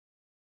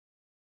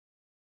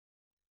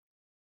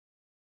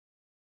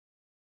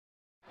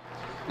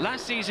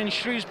Last season,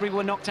 Shrewsbury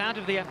were knocked out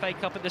of the FA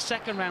Cup at the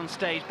second round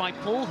stage by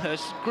Paul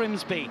Hurst's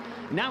Grimsby.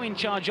 Now in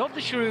charge of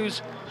the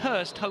Shrews,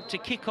 Hurst hoped to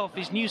kick off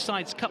his new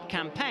side's cup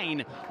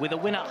campaign with a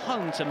win at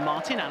home to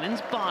Martin Allen's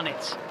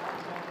Barnet.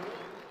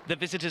 The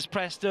visitors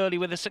pressed early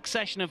with a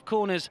succession of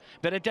corners,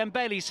 but a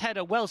Dembele's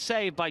header well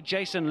saved by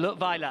Jason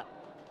Leutwiler.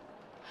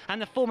 And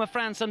the former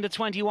France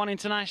under-21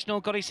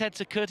 international got his head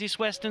to Curtis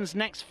Weston's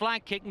next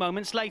flag kick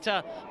moments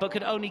later, but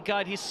could only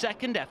guide his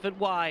second effort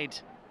wide.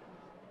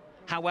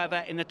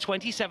 However, in the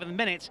 27th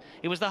minute,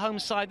 it was the home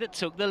side that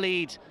took the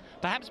lead.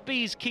 Perhaps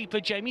B's keeper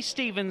Jamie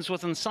Stevens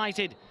was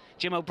unsighted.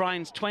 Jim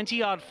O'Brien's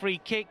 20-yard free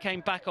kick came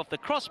back off the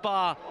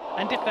crossbar,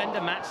 and defender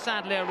Matt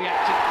Sadler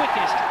reacted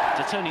quickest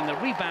to turning the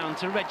rebound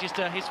to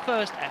register his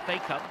first FA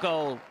Cup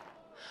goal.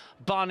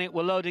 Barnet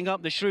were loading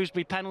up the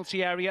Shrewsbury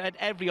penalty area at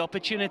every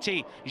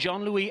opportunity.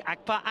 Jean-Louis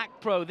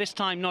Akpa-Akpro this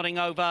time nodding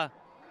over.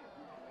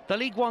 The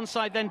League One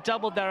side then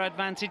doubled their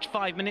advantage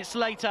 5 minutes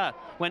later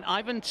when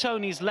Ivan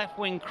Toney's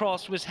left-wing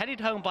cross was headed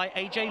home by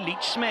AJ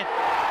Leitch-Smith.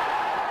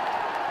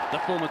 The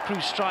former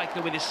Crew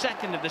striker with his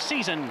second of the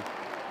season,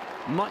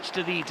 much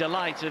to the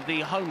delight of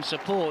the home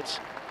support,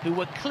 who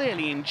were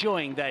clearly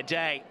enjoying their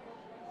day.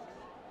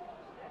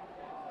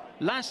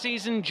 Last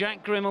season,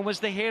 Jack Grimmer was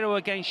the hero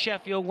against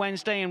Sheffield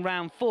Wednesday in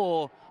round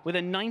 4 with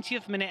a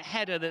 90th minute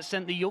header that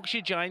sent the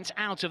Yorkshire Giants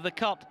out of the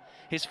cup.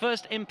 His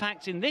first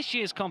impact in this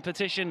year's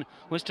competition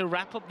was to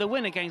wrap up the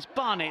win against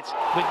Barnet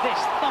with this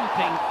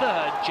thumping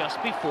third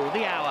just before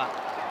the hour.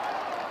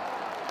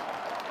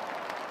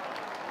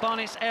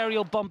 Barnet's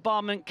aerial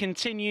bombardment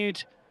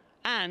continued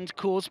and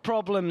caused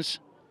problems.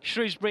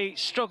 Shrewsbury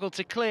struggled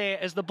to clear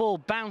as the ball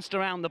bounced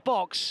around the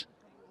box.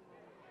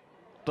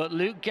 But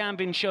Luke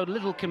Gambin showed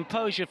little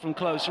composure from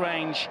close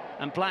range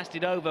and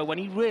blasted over when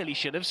he really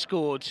should have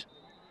scored.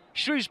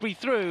 Shrewsbury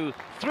through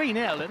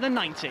 3-0 at the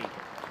 90.